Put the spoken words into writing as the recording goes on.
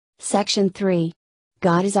Section 3.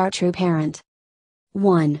 God is our true parent.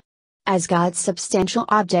 1. As God's substantial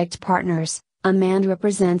object partners, a man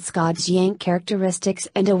represents God's yang characteristics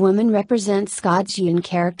and a woman represents God's yin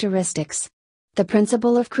characteristics. The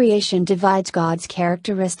principle of creation divides God's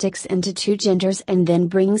characteristics into two genders and then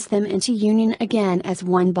brings them into union again as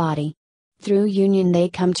one body. Through union they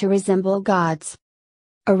come to resemble God's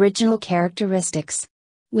original characteristics.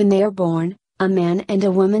 When they are born, a man and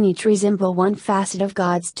a woman each resemble one facet of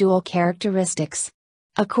God's dual characteristics.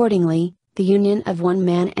 Accordingly, the union of one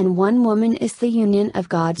man and one woman is the union of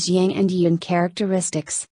God's yang and yin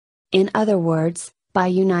characteristics. In other words, by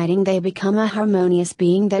uniting they become a harmonious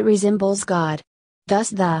being that resembles God.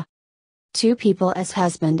 Thus the two people as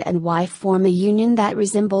husband and wife form a union that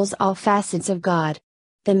resembles all facets of God.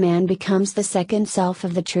 The man becomes the second self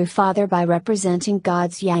of the true Father by representing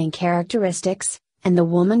God's yang characteristics, and the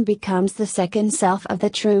woman becomes the second self of the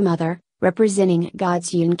true Mother, representing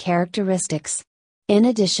God's yin characteristics. In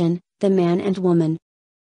addition, the man and woman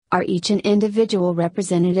are each an individual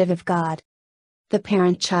representative of God. The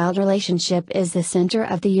parent-child relationship is the center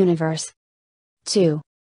of the universe. 2.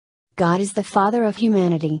 God is the Father of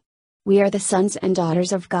humanity. We are the sons and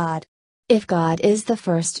daughters of God. If God is the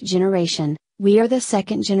first generation, we are the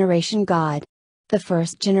second generation God. The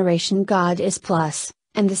first generation God is plus,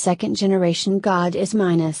 and the second generation God is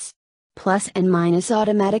minus. Plus and minus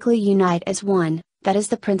automatically unite as one, that is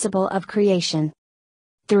the principle of creation.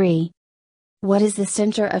 3. What is the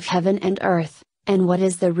center of heaven and earth, and what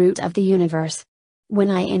is the root of the universe? When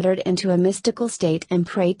I entered into a mystical state and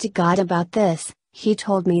prayed to God about this, He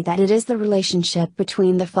told me that it is the relationship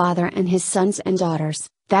between the Father and His sons and daughters,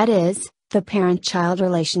 that is, the parent-child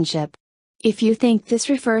relationship. If you think this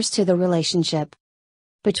refers to the relationship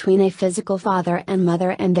between a physical father and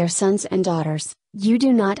mother and their sons and daughters, you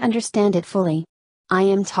do not understand it fully. I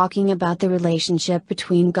am talking about the relationship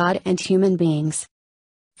between God and human beings.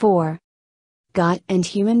 4. God and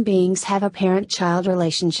human beings have a parent-child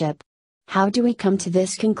relationship. How do we come to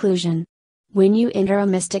this conclusion? When you enter a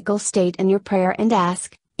mystical state in your prayer and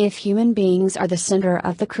ask, if human beings are the center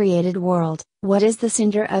of the created world, what is the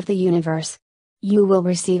center of the universe? You will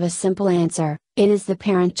receive a simple answer: it is the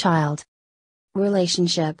parent-child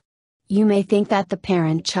relationship. You may think that the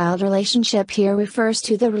parent-child relationship here refers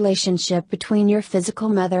to the relationship between your physical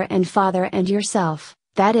mother and father and yourself,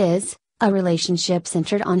 that is, a relationship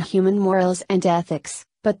centered on human morals and ethics,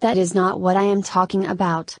 but that is not what I am talking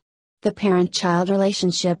about. The parent-child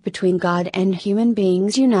relationship between God and human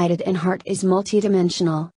beings united in heart is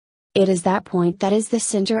multidimensional. It is that point that is the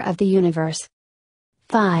center of the universe.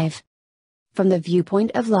 5. From the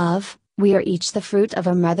viewpoint of love, we are each the fruit of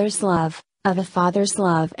a mother's love, of a father's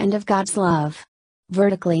love and of God's love.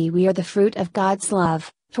 Vertically we are the fruit of God's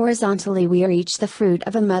love, horizontally we are each the fruit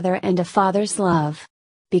of a mother and a father's love.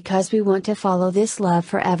 Because we want to follow this love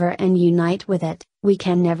forever and unite with it, we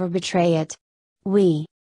can never betray it. We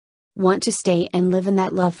want to stay and live in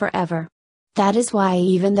that love forever. That is why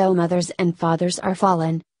even though mothers and fathers are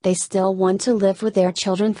fallen, they still want to live with their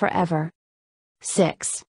children forever.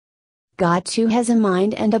 6. God too has a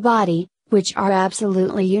mind and a body, which are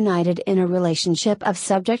absolutely united in a relationship of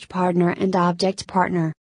subject-partner and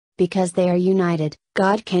object-partner. Because they are united,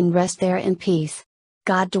 God can rest there in peace.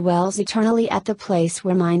 God dwells eternally at the place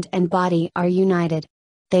where mind and body are united.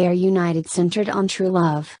 They are united centered on true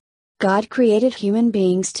love. God created human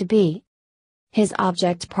beings to be His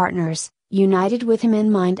object partners, united with Him in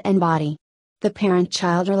mind and body. The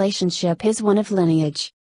parent-child relationship is one of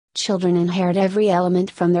lineage. Children inherit every element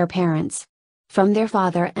from their parents. From their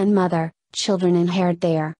father and mother, children inherit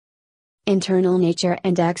their internal nature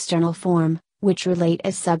and external form, which relate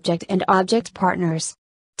as subject and object partners.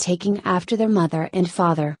 Taking after their mother and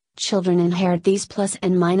father, children inherit these plus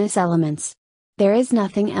and minus elements. There is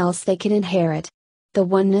nothing else they can inherit. The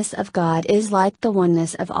oneness of God is like the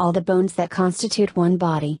oneness of all the bones that constitute one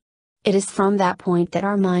body. It is from that point that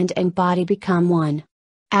our mind and body become one.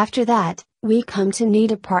 After that, we come to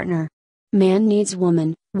need a partner. Man needs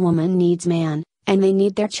woman, woman needs man, and they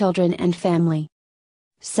need their children and family.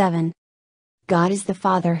 7. God is the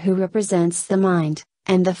Father who represents the mind,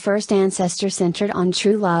 and the first ancestor centered on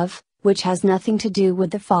true love, which has nothing to do with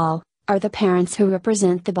the fall, are the parents who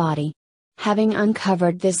represent the body. Having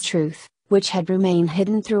uncovered this truth, which had remained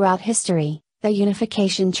hidden throughout history, the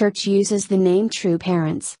Unification Church uses the name true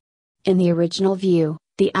parents. In the original view,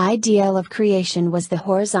 the ideal of creation was the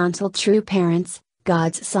horizontal true parents,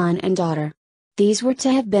 God's son and daughter. These were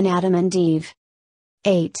to have been Adam and Eve.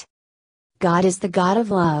 8. God is the God of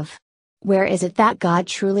love. Where is it that God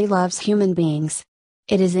truly loves human beings?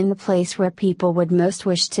 It is in the place where people would most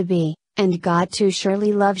wish to be, and God too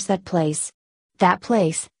surely loves that place. That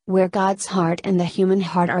place, where God's heart and the human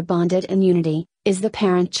heart are bonded in unity, is the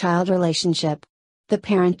parent-child relationship. The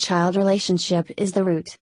parent-child relationship is the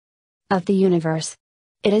root of the universe.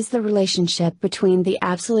 It is the relationship between the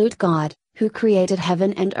absolute God, who created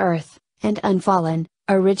heaven and earth, and unfallen,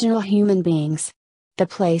 original human beings. The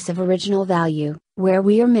place of original value, where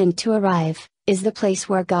we are meant to arrive, is the place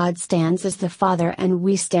where God stands as the Father and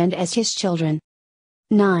we stand as His children.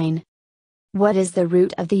 9. What is the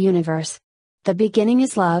root of the universe? The beginning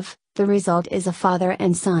is love, the result is a father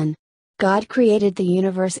and son. God created the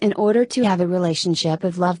universe in order to have a relationship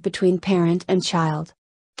of love between parent and child.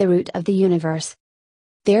 The root of the universe,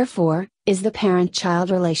 therefore, is the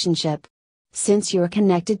parent-child relationship. Since you are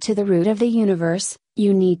connected to the root of the universe,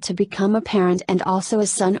 you need to become a parent and also a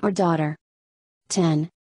son or daughter. 10.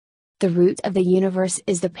 The root of the universe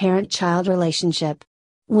is the parent-child relationship.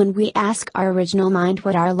 When we ask our original mind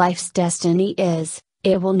what our life's destiny is,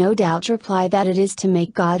 it will no doubt reply that it is to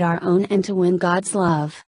make God our own and to win God's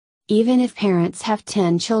love. Even if parents have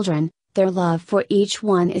 10 children, their love for each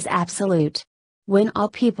one is absolute. When all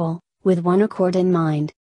people, with one accord in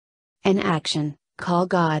mind and action, call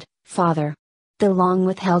God, Father, the long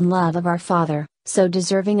withheld love of our Father, so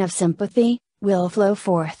deserving of sympathy, will flow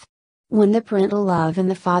forth. When the parental love in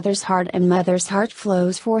the father's heart and mother's heart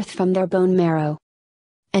flows forth from their bone marrow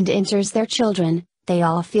and enters their children, they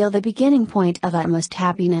all feel the beginning point of utmost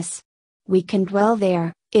happiness. We can dwell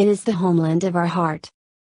there, it is the homeland of our heart.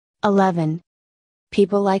 11.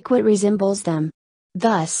 People like what resembles them.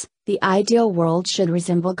 Thus, the ideal world should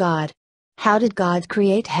resemble God. How did God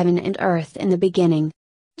create heaven and earth in the beginning?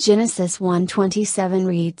 Genesis 1:27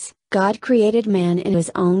 reads, God created man in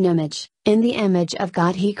His own image, in the image of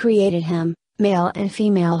God He created him, male and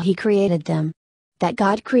female He created them. That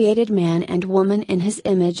God created man and woman in His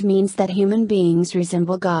image means that human beings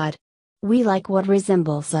resemble God. We like what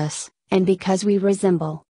resembles us, and because we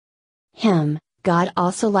resemble Him, God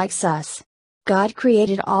also likes us. God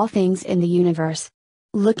created all things in the universe.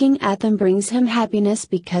 Looking at them brings Him happiness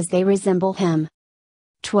because they resemble Him.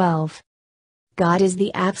 12. God is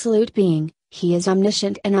the absolute being, He is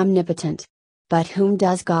omniscient and omnipotent. But whom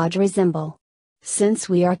does God resemble? Since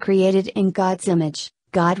we are created in God's image,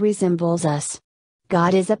 God resembles us.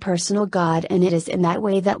 God is a personal God, and it is in that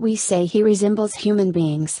way that we say He resembles human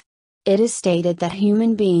beings. It is stated that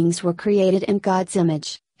human beings were created in God's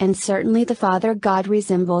image, and certainly the Father God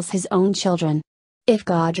resembles His own children. If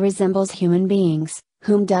God resembles human beings,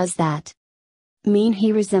 whom does that mean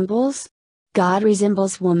He resembles? God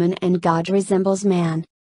resembles woman and God resembles man.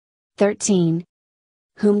 13.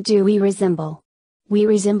 Whom do we resemble? We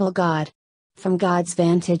resemble God. From God's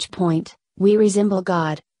vantage point, we resemble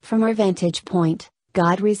God. From our vantage point,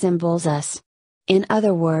 God resembles us. In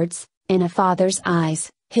other words, in a father's eyes,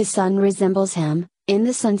 his son resembles him, in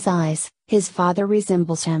the son's eyes, his father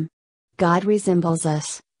resembles him. God resembles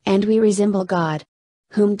us, and we resemble God.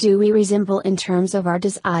 Whom do we resemble in terms of our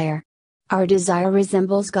desire? Our desire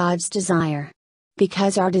resembles God's desire.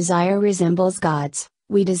 Because our desire resembles God's,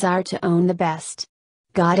 we desire to own the best.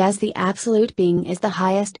 God as the absolute being is the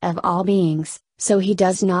highest of all beings, so He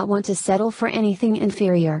does not want to settle for anything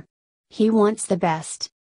inferior. He wants the best.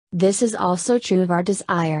 This is also true of our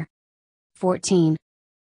desire. 14.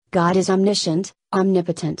 God is omniscient,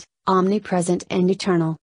 omnipotent, omnipresent and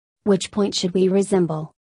eternal. Which point should we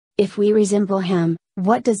resemble? If we resemble Him,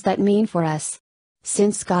 what does that mean for us?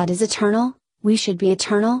 Since God is eternal, we should be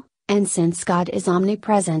eternal, and since God is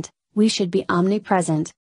omnipresent, we should be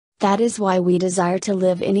omnipresent. That is why we desire to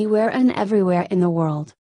live anywhere and everywhere in the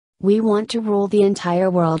world. We want to rule the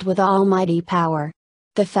entire world with almighty power.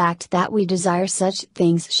 The fact that we desire such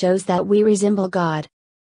things shows that we resemble God.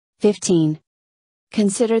 15.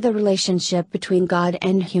 Consider the relationship between God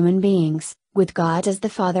and human beings, with God as the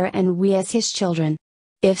Father and we as His children.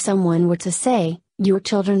 If someone were to say, "Your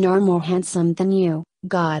children are more handsome than you,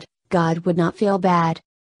 God," God would not feel bad.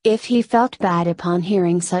 If He felt bad upon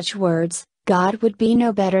hearing such words, God would be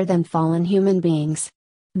no better than fallen human beings.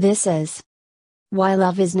 This is why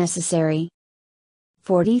love is necessary.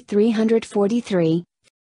 4343